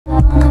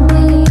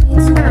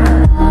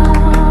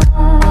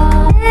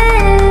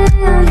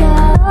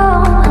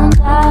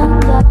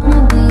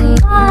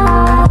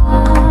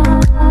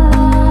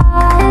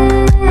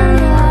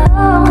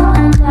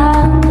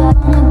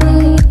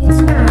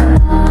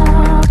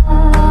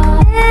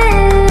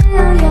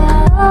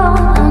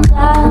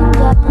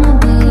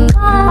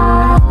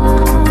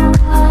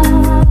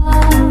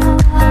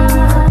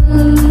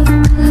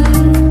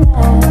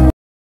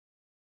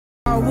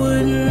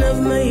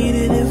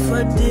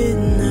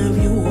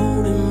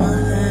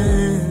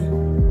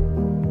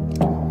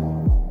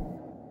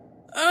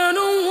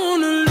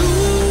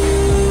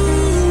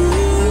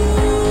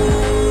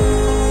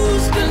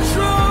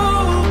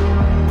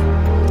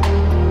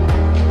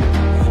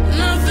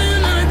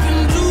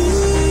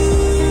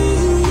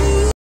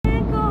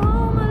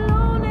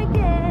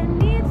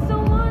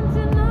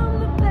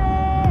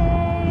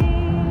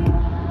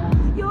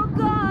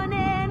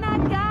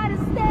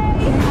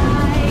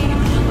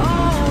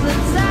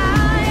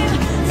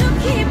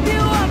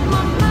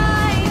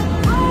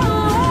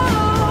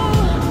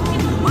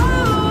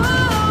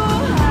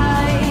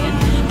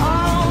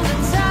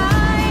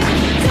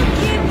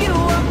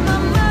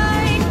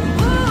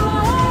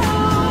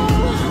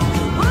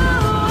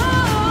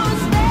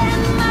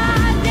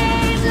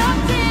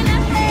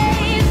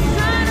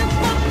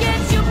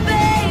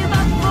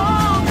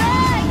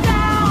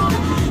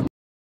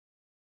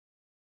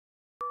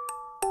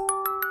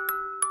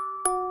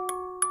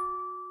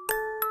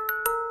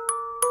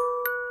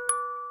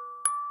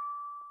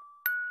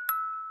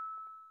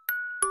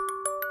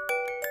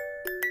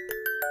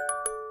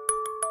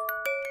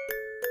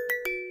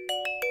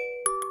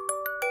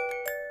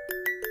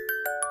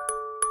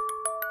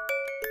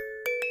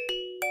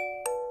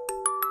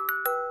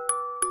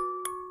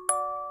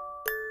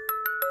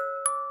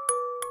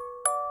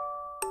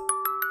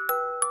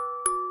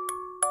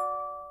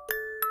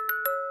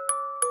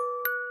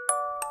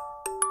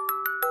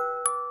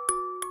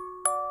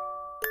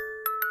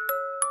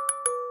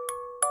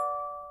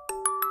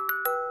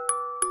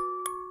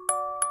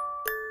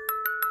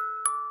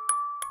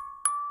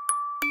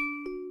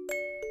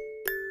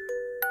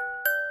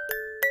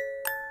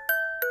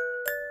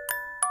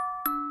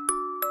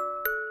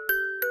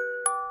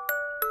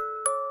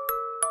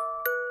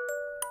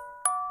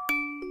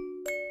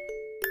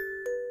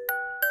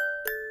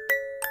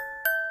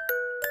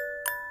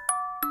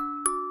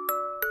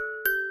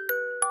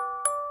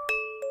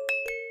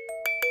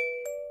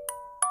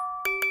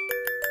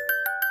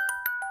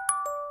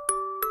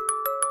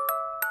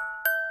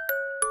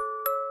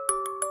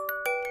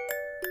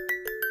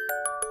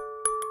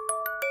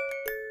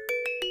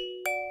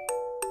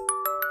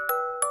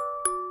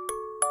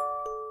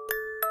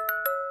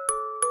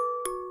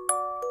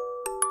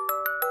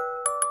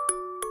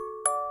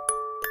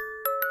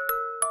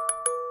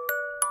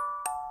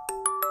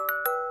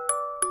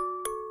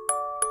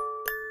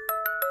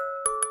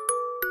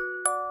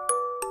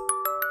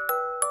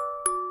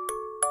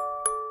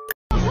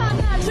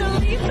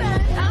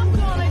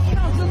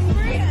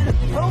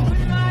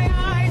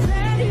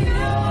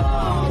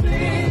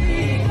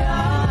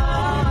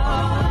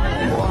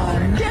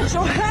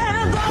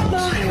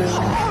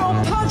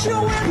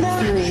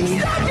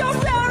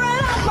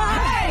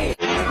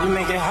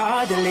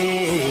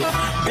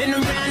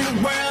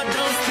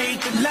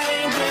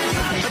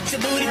your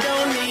booty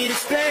don't need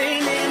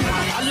explaining.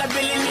 All I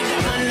really need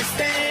to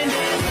understand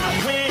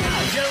is when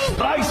you.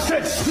 I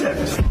said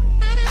sit.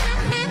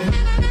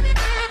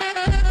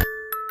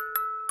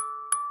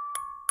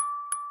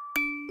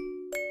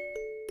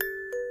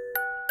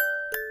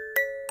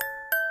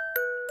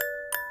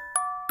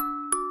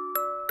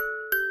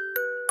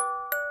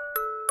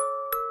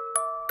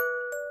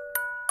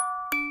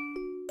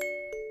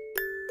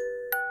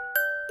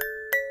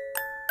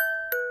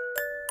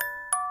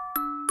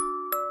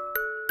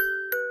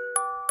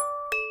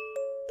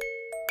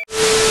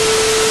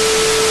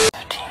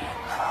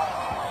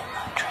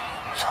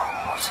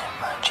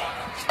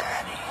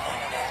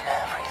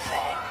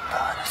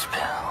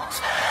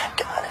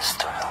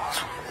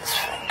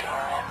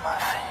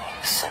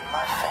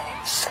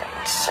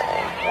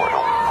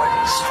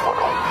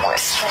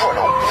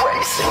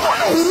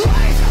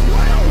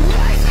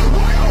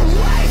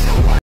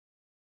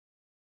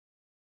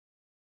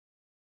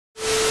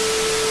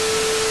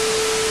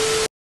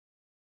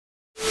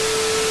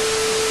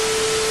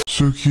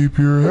 So keep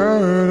your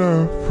head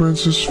up,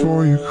 princess,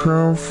 for your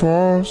crown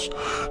falls.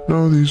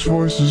 Know these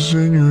voices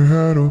in your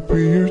head will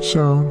be your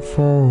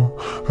downfall.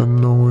 I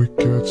know it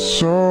gets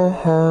so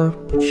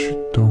hard, but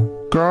you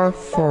don't got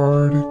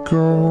far to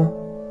go.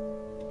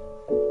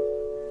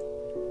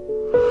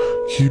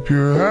 Keep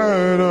your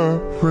head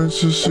up,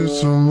 princess,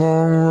 it's a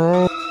long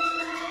road.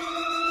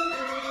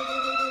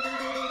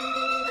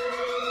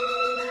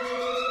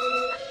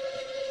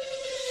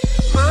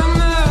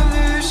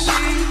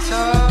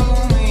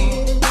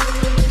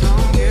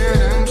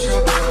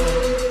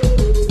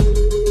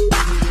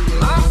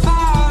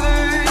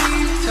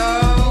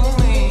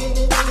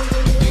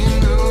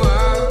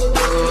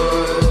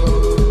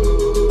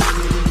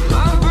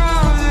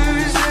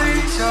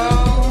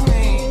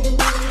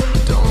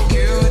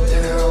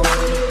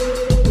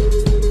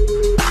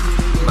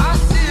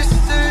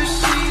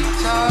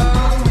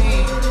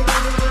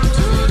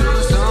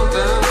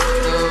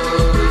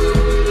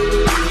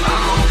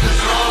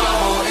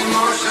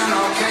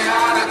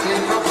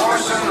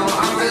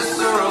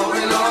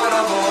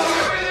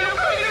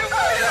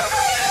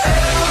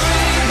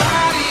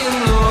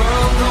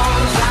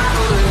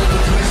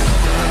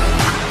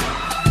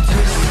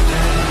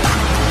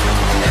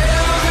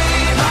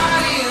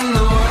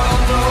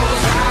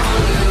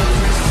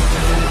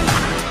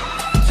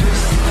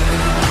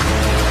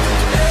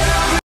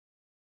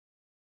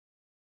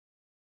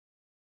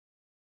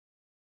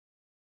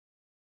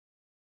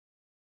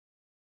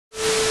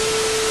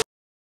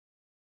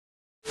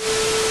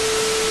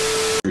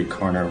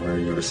 Corner where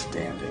you were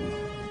standing,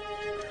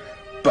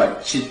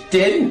 but you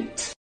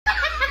didn't.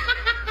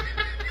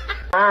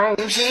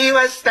 She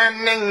was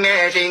standing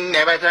there, she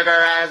never took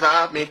her eyes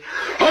off me.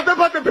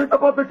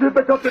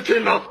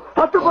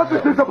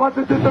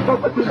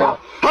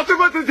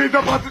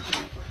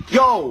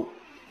 Yo,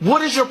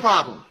 what is your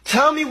problem?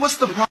 Tell me what's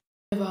the problem.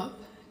 Give up,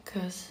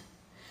 cause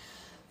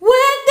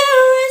where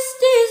there is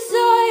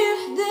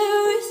desire,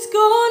 there is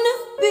gonna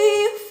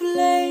be a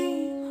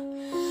flame.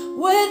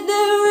 Where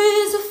there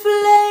is a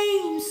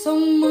flame,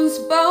 someone's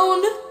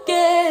bound to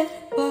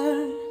get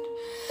burned.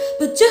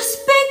 But just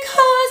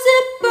because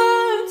it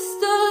burns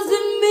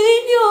doesn't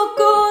mean you're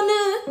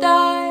gonna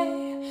die.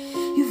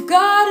 You've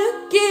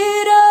gotta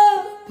get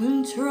up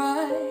and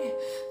try,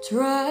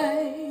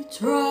 try,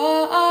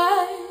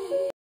 try.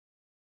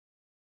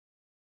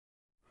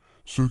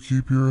 So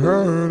keep your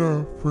head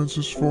up,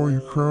 princess, for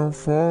your crown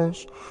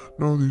falls.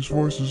 Know these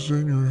voices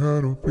in your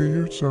head will be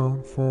your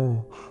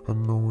downfall. I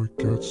know it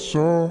gets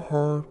so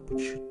hard, but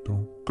you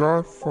don't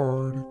got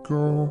far to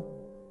go.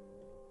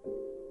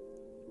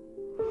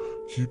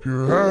 Keep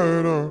your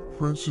head up,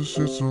 princess,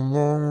 it's a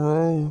long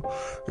road,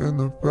 and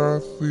the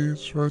path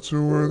leads right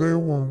to where they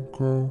won't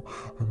go.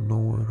 I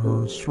know it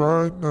hurts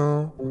right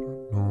now, but I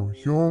know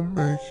you'll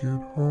make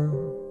it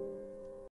home.